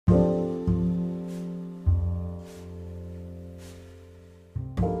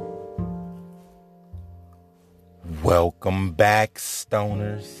Welcome back,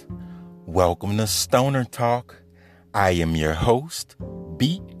 stoners. Welcome to Stoner Talk. I am your host,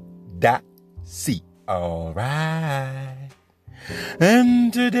 B.C. All right.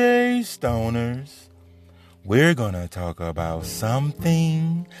 And today, stoners, we're going to talk about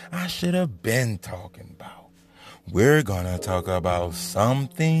something I should have been talking about. We're going to talk about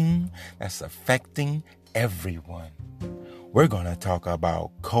something that's affecting everyone. We're going to talk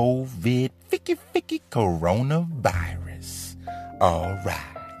about COVID, coronavirus. All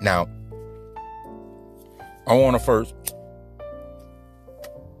right. Now, I want to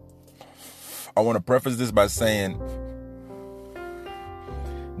preface this by saying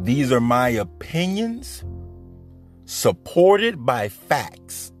these are my opinions supported by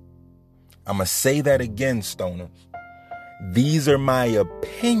facts. I'm going to say that again, stoners. These are my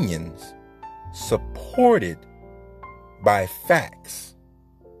opinions supported by facts.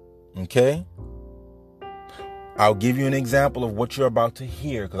 Okay? I'll give you an example of what you're about to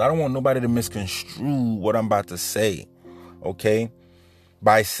hear because I don't want nobody to misconstrue what I'm about to say. Okay?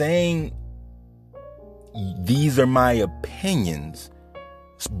 By saying these are my opinions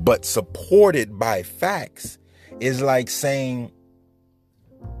but supported by facts is like saying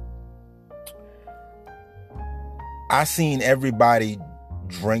I seen everybody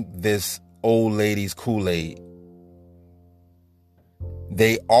drink this old lady's Kool-Aid.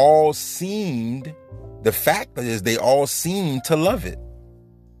 The fact is they all seem to love it.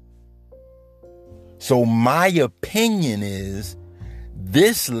 So my opinion is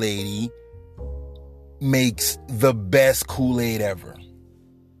this lady makes the best Kool-Aid ever.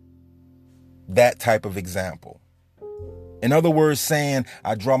 That type of example. In other words, saying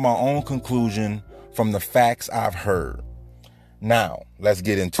I draw my own conclusion from the facts I've heard. Now, let's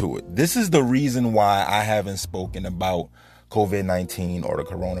get into it. This is the reason why I haven't spoken about COVID-19 or the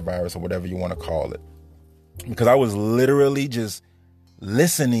coronavirus or whatever you want to call it. Because I was literally just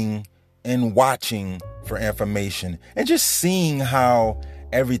listening and watching for information and just seeing how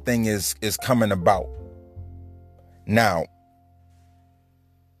everything is coming about. Now,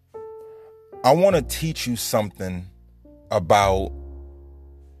 I want to teach you something about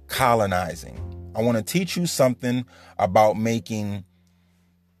colonizing. I want to teach you something about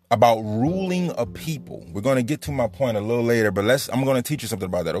ruling a people. We're going to get to my point a little later, but I'm going to teach you something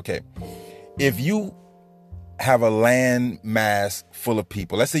about that. Okay. If you have a land mass full of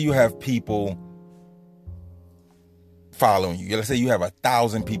people, let's say you have people following you. Let's say you have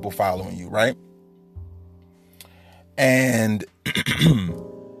 1,000 people following you, right? And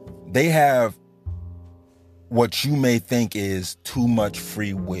they have what you may think is too much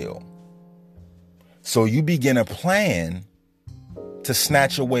free will. So you begin a plan to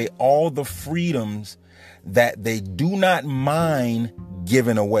snatch away all the freedoms that they do not mind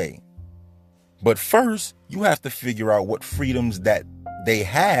giving away. But first, you have to figure out what freedoms that they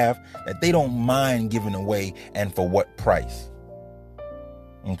have that they don't mind giving away and for what price.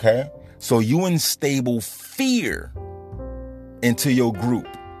 Okay? So you instable fear into your group.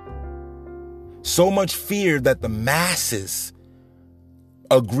 So much fear that the masses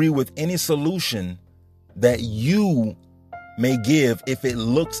agree with any solution that you may give if it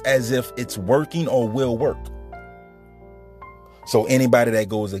looks as if it's working or will work. So anybody that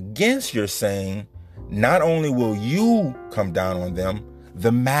goes against your saying, not only will you come down on them,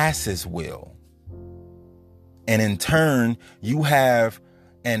 the masses will. And in turn, you have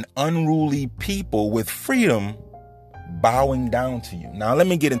an unruly people with freedom bowing down to you. Now, let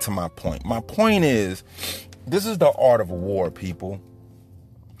me get into my point. My point is, this is the art of war, people.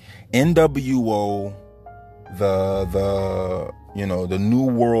 NWO, the New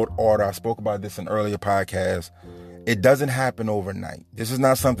World Order. I spoke about this in earlier podcasts. It doesn't happen overnight. This is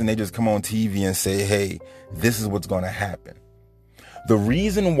not something they just come on TV and say, hey, this is what's going to happen. The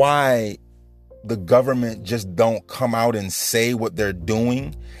reason why the government just don't come out and say what they're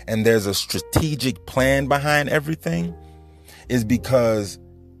doing and there's a strategic plan behind everything is because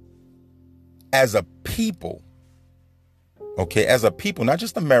as a people, okay, as a people, not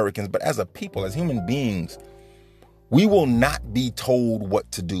just Americans, but as a people, as human beings, we will not be told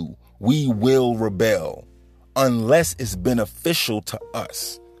what to do. We will rebel unless it's beneficial to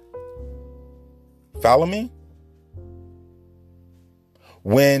us. Follow me?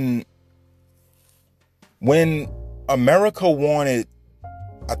 When America wanted,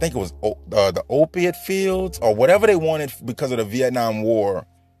 I think it was the opiate fields or whatever they wanted because of the Vietnam War,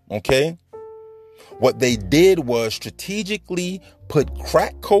 okay? What they did was strategically put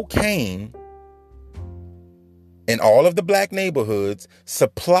crack cocaine in all of the black neighborhoods,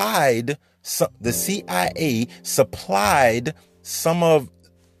 the CIA supplied some of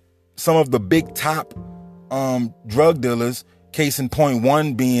the big top drug dealers. Case in point,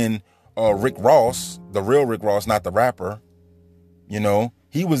 one being Rick Ross, the real Rick Ross, not the rapper. You know,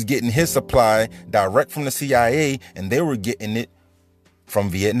 he was getting his supply direct from the CIA, and they were getting it from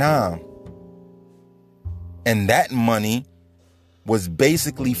Vietnam. And that money was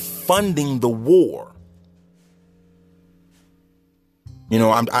basically funding the war. You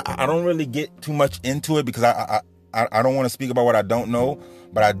know, I don't really get too much into it because I don't want to speak about what I don't know,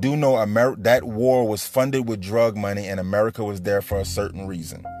 but I do know that war was funded with drug money, and America was there for a certain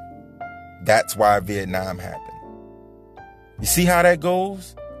reason. That's why Vietnam happened. You see how that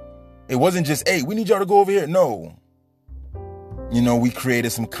goes? It wasn't just, hey, we need y'all to go over here. No. You know, we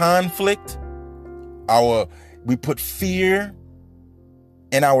created some conflict. We put fear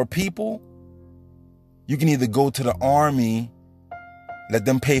in our people. You can either go to the army, let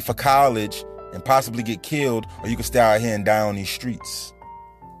them pay for college and possibly get killed, or you can stay out here and die on these streets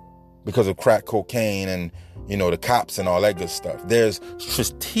because of crack cocaine and, you know, the cops and all that good stuff. There's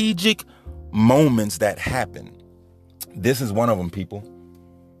strategic moments that happen. This is one of them, people.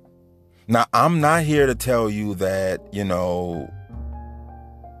 Now, I'm not here to tell you that, you know,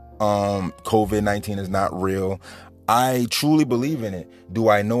 COVID-19 is not real. I truly believe in it. Do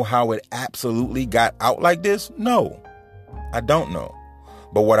I know how it absolutely got out like this? No, I don't know.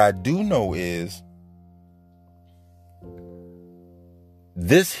 But what I do know is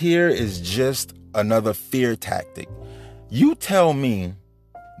this here is just another fear tactic. You tell me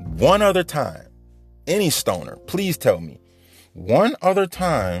one other time, any stoner, please tell me one other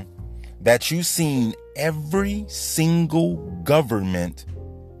time that you've seen every single government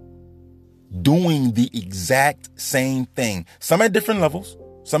doing the exact same thing. Some at different levels,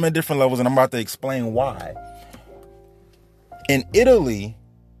 and I'm about to explain why. In Italy,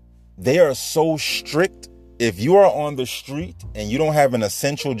 they are so strict. If you are on the street and you don't have an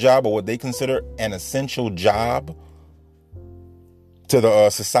essential job, or what they consider an essential job to the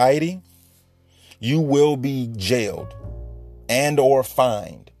society, you will be jailed and or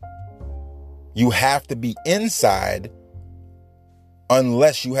fined. You have to be inside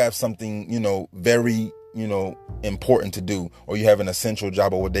unless you have something, you know, very, you know, important to do, or you have an essential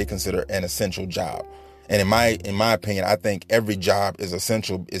job, or what they consider an essential job. And in my opinion, I think every job is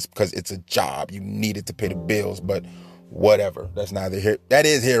essential. It's because it's a job. You need it to pay the bills, but whatever. That's neither here. That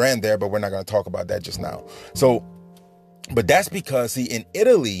is here and there, but we're not going to talk about that just now. So, but that's because, see, in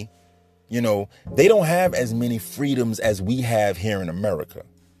Italy, you know, they don't have as many freedoms as we have here in America.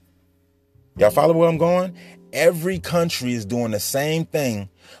 Y'all follow where I'm going? Every country is doing the same thing,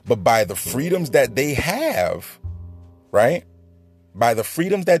 but by the freedoms that they have, right? By the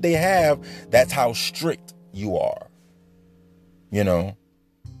freedoms that they have, that's how strict you are. You know,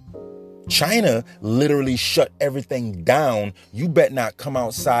 China literally shut everything down. You bet not come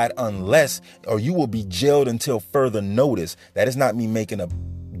outside unless, or you will be jailed until further notice. That is not me making a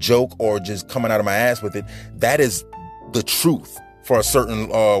joke or just coming out of my ass with it. That is the truth for a certain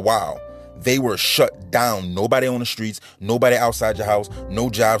while. They were shut down. Nobody on the streets, nobody outside your house, no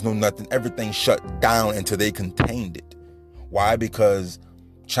jobs, no nothing. Everything shut down until they contained it. Why? Because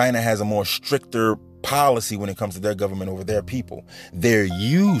China has a more stricter policy when it comes to their government over their people. They're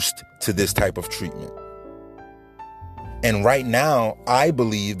used to this type of treatment. And right now, I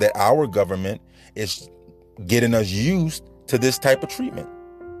believe that our government is getting us used to this type of treatment.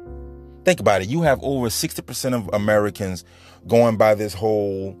 Think about it. You have over 60% of Americans going by this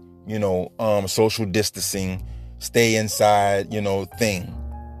whole, you know, social distancing, stay inside, you know, thing.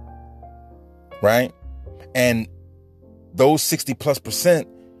 Right? And those 60+%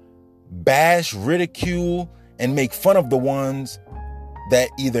 bash, ridicule, and make fun of the ones that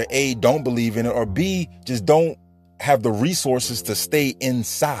either A, don't believe in it, or B, just don't have the resources to stay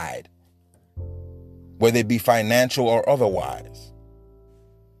inside, whether it be financial or otherwise.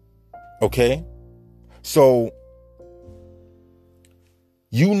 Okay? So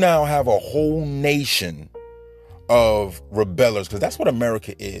you now have a whole nation of rebellers, because that's what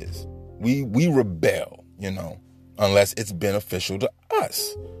America is. We rebel, you know, unless it's beneficial to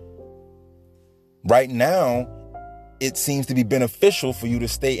us. Right now, it seems to be beneficial for you to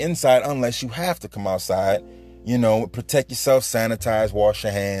stay inside unless you have to come outside. You know, protect yourself, sanitize, wash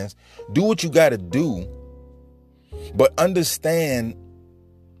your hands, do what you got to do. But understand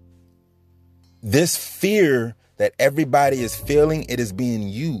this fear that everybody is feeling, it is being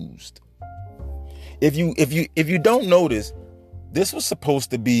used. If you don't notice, this was supposed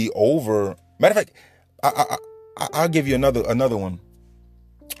to be over. Matter of fact, I'll give you another one.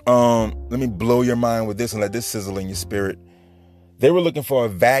 Let me blow your mind with this and let this sizzle in your spirit. They were looking for a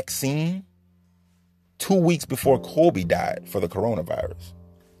vaccine 2 weeks before Kobe died for the coronavirus.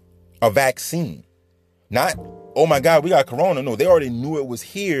 A vaccine. Not, oh my God, we got corona. No, they already knew it was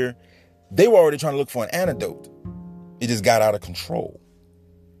here. They were already trying to look for an antidote. It just got out of control.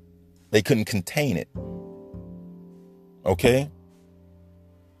 They couldn't contain it. Okay?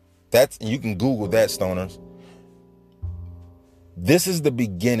 You can Google that, stoners. This is the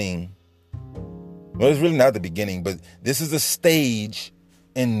beginning. Well, it's really not the beginning, but this is a stage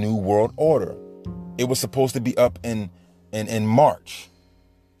in New World Order. It was supposed to be up in March.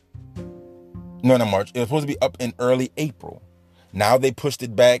 No, not March. It was supposed to be up in early April. Now they pushed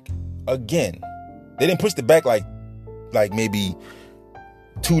it back again. They didn't push it back like maybe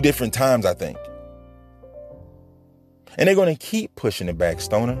 2 different times, I think. And they're going to keep pushing it back,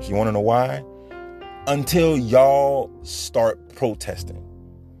 stoners. You want to know why? Until y'all start protesting.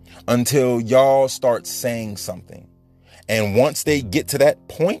 Until y'all start saying something. And once they get to that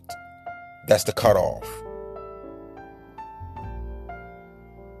point, that's the cutoff.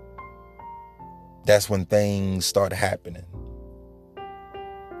 That's when things start happening.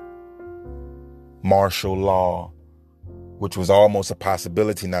 Martial law, which was almost a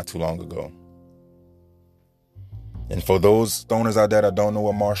possibility not too long ago. And for those stoners out there that don't know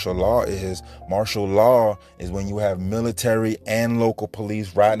what martial law is when you have military and local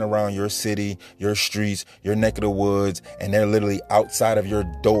police riding around your city, your streets, your neck of the woods, and they're literally outside of your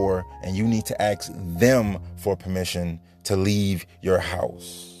door, and you need to ask them for permission to leave your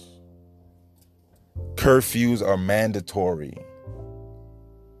house. Curfews are mandatory.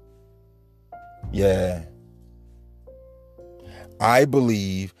 Yeah. I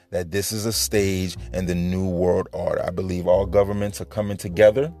believe that this is a stage in the New World Order. I believe all governments are coming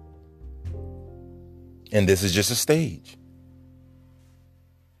together, and this is just a stage.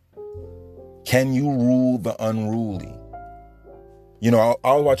 Can you rule the unruly? You know,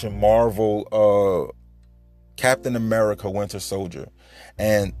 I was watching Marvel, Captain America: Winter Soldier,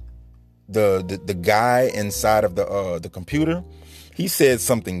 and the guy inside of the computer, he said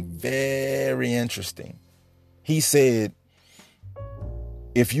something very interesting. He said,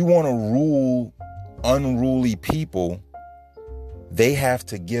 if you want to rule unruly people, they have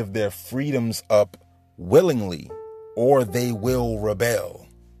to give their freedoms up willingly, or they will rebel.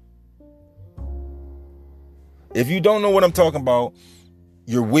 If you don't know what I'm talking about,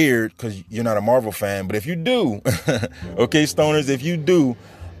 you're weird because you're not a Marvel fan. But if you do, okay, stoners, if you do,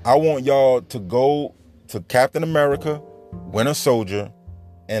 I want y'all to go to Captain America, Winter Soldier,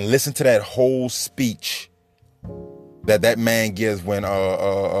 and listen to that whole speech that man gives when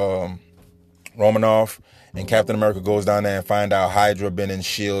Romanoff and Captain America goes down there and find out Hydra been in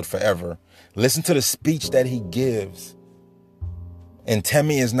S.H.I.E.L.D. forever. Listen to the speech that he gives and tell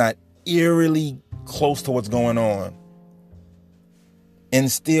me it's not eerily close to what's going on.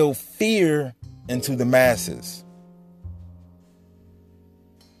 Instill fear into the masses.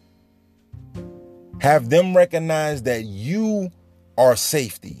 Have them recognize that you are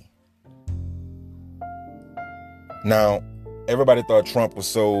safety. Now, everybody thought Trump was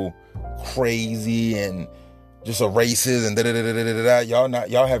so crazy and just a racist and da-da-da-da-da-da.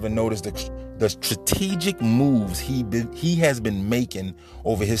 Y'all haven't noticed the strategic moves he has been making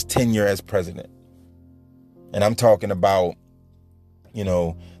over his tenure as president. And I'm talking about, you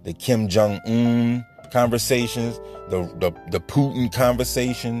know, the Kim Jong-un conversations, the Putin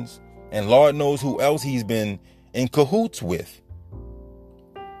conversations, and Lord knows who else he's been in cahoots with.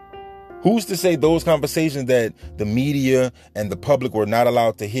 Who's to say those conversations that the media and the public were not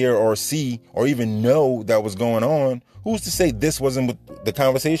allowed to hear or see or even know that was going on? Who's to say this wasn't what the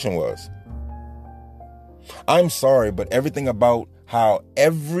conversation was? I'm sorry, but everything about how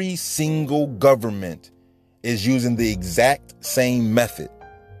every single government is using the exact same method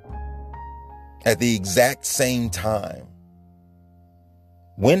at the exact same time.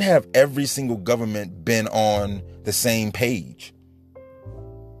 When have every single government been on the same page?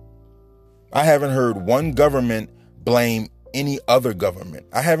 I haven't heard one government blame any other government.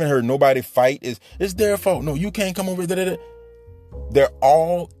 I haven't heard nobody fight. It's their fault. No, you can't come over. They're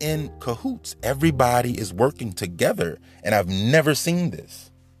all in cahoots. Everybody is working together. And I've never seen this.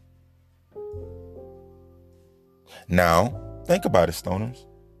 Now, think about it, stoners.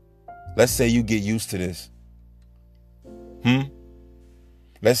 Let's say you get used to this.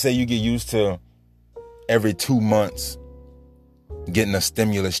 Let's say you get used to every 2 months getting a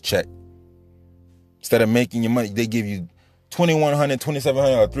stimulus check. Instead of making your money, they give you $2,100,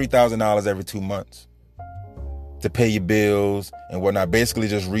 $2,700, or $3,000 every 2 months to pay your bills and whatnot. Basically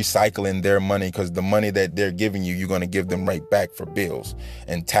just recycling their money, because the money that they're giving you, you're going to give them right back for bills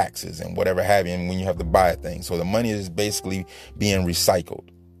and taxes and whatever have you, and when you have to buy a thing. So the money is basically being recycled.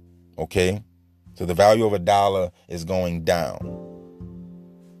 Okay? So the value of $1 is going down.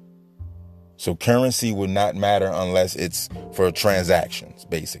 So currency would not matter unless it's for transactions,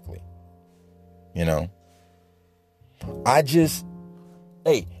 basically. You know?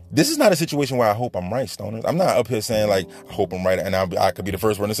 Hey, this is not a situation where I hope I'm right, stoners. I'm not up here saying like, I hope I'm right and I could be the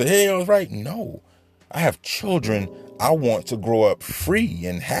first one to say, hey, I was right. No, I have children. I want to grow up free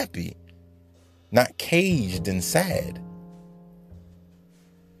and happy, not caged and sad.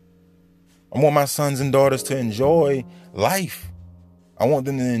 I want my sons and daughters to enjoy life. I want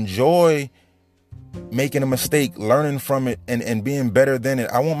them to enjoy making a mistake, learning from it, and being better than it.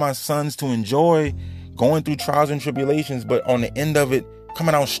 I want my sons to enjoy going through trials and tribulations, but on the end of it,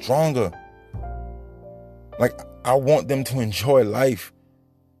 coming out stronger. Like, I want them to enjoy life.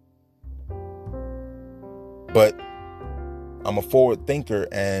 But I'm a forward thinker,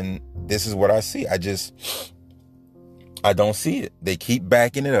 and this is what I see. I don't see it. They keep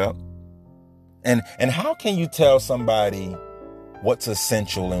backing it up. And how can you tell somebody what's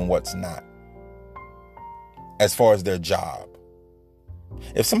essential and what's not as far as their job?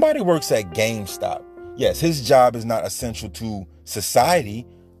 If somebody works at GameStop, yes, his job is not essential to society,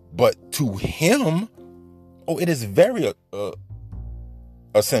 but to him, it is very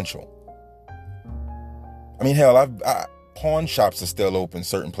essential. I mean, hell, pawn shops are still open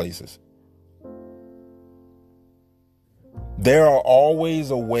certain places. There are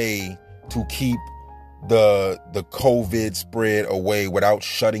always a way to keep the COVID spread away without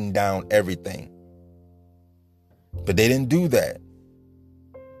shutting down everything. But they didn't do that.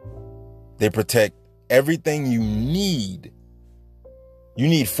 They protect everything you need. You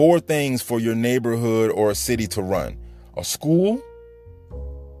need 4 things for your neighborhood or a city to run: a school,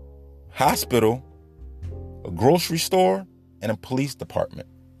 hospital, a grocery store, and a police department.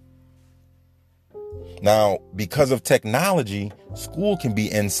 Now, because of technology, school can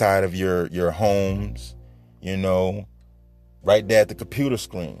be inside of your homes, right there at the computer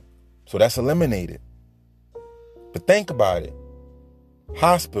screen. So that's eliminated. But think about it.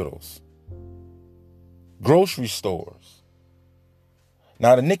 Hospitals, grocery stores.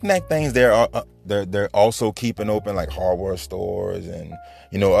 Now, the knick-knack things they're also keeping open, like hardware stores and,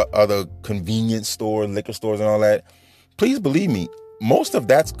 other convenience stores, liquor stores and all that. Please believe me, most of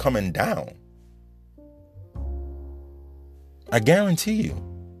that's coming down. I guarantee you.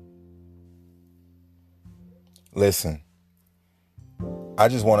 Listen, I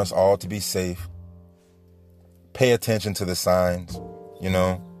just want us all to be safe. Pay attention to the signs,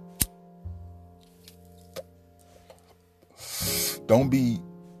 Don't be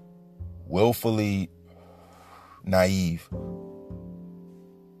willfully naive.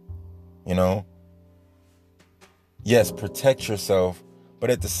 Yes, protect yourself, but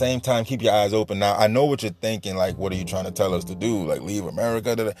at the same time, keep your eyes open. Now, I know what you're thinking, like, what are you trying to tell us to do? Like, leave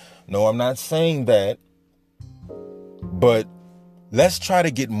America? No, I'm not saying that. But let's try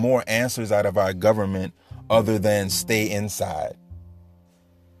to get more answers out of our government other than stay inside.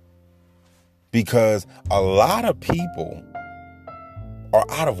 Because a lot of people are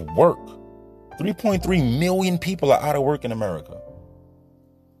out of work. 3.3 million people are out of work in America.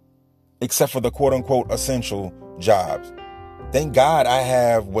 Except for the quote-unquote essential jobs. Thank God I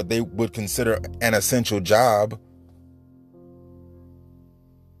have what they would consider an essential job,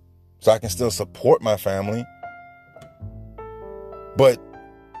 so I can still support my family. But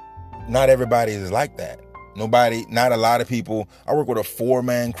not everybody is like that. Not a lot of people. I work with a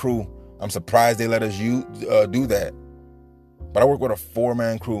 4-man crew. I'm surprised they let us do that. But I work with a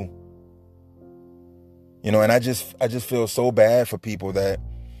 4-man crew. And I just feel so bad for people that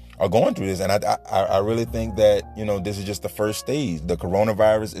are going through this. And I really think that, this is just the first stage. The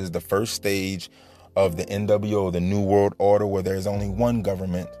coronavirus is the first stage of the NWO, the New World Order, where there's only one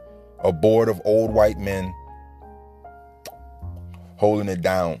government, a board of old white men holding it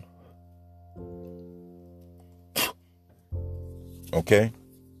down. Okay?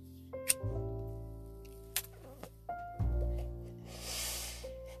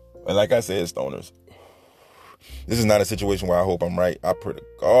 And like I said, stoners, this is not a situation where I hope I'm right. I pray to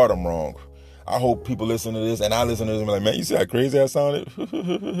God I'm wrong. I hope people listen to this and I listen to this and be like, man, you see how crazy I sounded?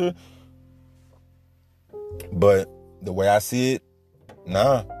 But the way I see it,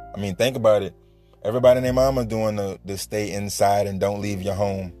 nah. I mean, think about it. Everybody and their mama doing the stay inside and don't leave your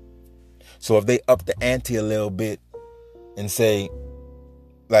home. So if they up the ante a little bit and say,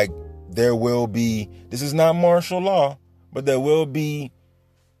 like, there will be, this is not martial law, but there will be,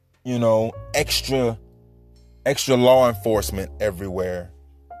 extra law enforcement everywhere.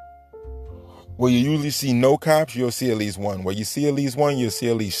 Where you usually see no cops, you'll see at least one. Where you see at least one, you'll see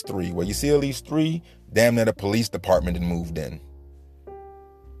at least 3. Where you see at least 3, damn near the police department had moved in.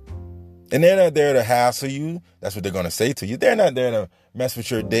 And they're not there to hassle you. That's what they're going to say to you. They're not there to mess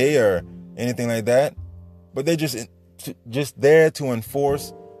with your day or anything like that. But they're just there to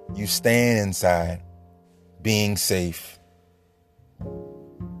enforce you staying inside, being safe.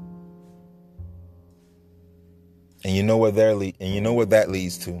 And you know what that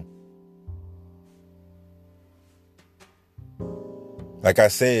leads to. Like I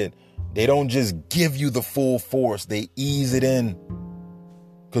said, they don't just give you the full force, they ease it in.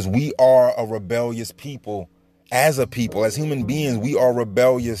 Because we are a rebellious people. As a people, as human beings, we are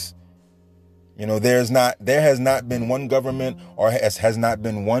rebellious. You know, there has not been one government or has not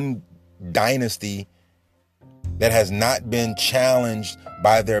been one dynasty that has not been challenged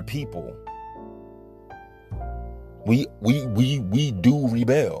by their people. We do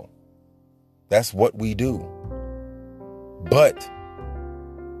rebel. That's what we do. But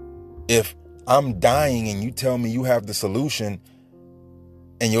if I'm dying and you tell me you have the solution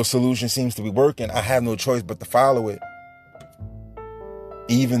and your solution seems to be working, I have no choice but to follow it.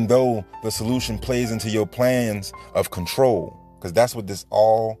 Even though the solution plays into your plans of control. Because that's what this is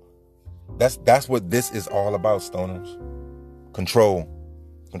all about, stoners. Control.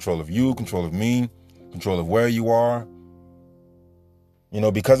 Control of you, control of me, control of where you are. You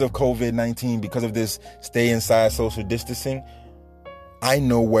know, because of COVID-19, because of this stay inside social distancing, I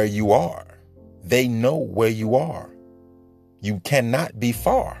know where you are. They know where you are. You cannot be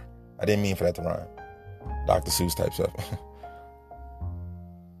far. I didn't mean for that to rhyme. Dr. Seuss type stuff.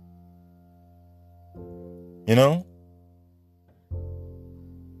 You know?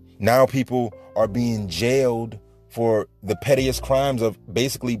 Now people are being jailed for the pettiest crimes of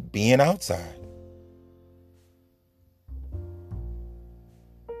basically being outside.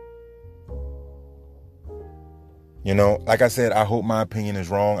 You know, like I said, I hope my opinion is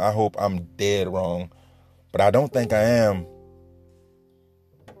wrong. I hope I'm dead wrong. But I don't think I am.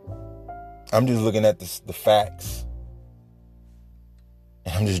 I'm just looking at the facts.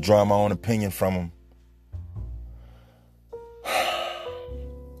 And I'm just drawing my own opinion from them.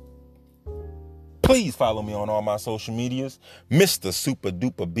 Please follow me on all my social medias. Mr. Super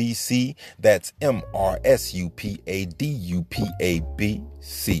Duper BC. That's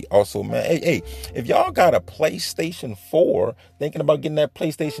MRSUPADUPABC. Also, man, hey, if y'all got a PlayStation 4, thinking about getting that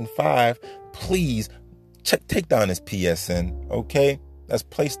PlayStation 5, please take down this PSN, okay? That's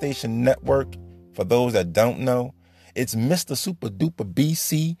PlayStation Network. For those that don't know, it's Mr. Super Duper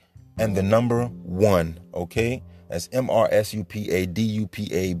BC and the number 1, okay? That's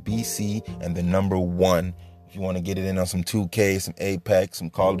MRSUPADUPABC and the number 1. If you want to get it in on some 2K, some Apex, some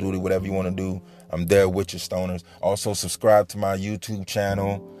Call of Duty, whatever you want to do, I'm there with you, stoners. Also, subscribe to my YouTube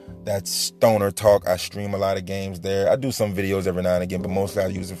channel. That's Stoner Talk. I stream a lot of games there. I do some videos every now and again, but mostly I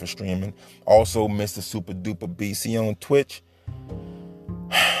use it for streaming. Also, Mr. Super Duper BC on Twitch.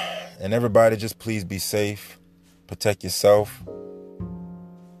 And everybody, just please be safe. Protect yourself.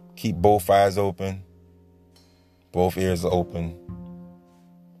 Keep both eyes open. Both ears are open.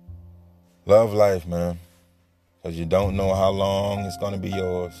 Love life, man. Because you don't know how long it's going to be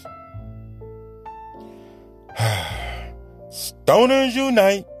yours. Stoners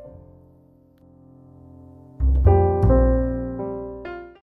unite.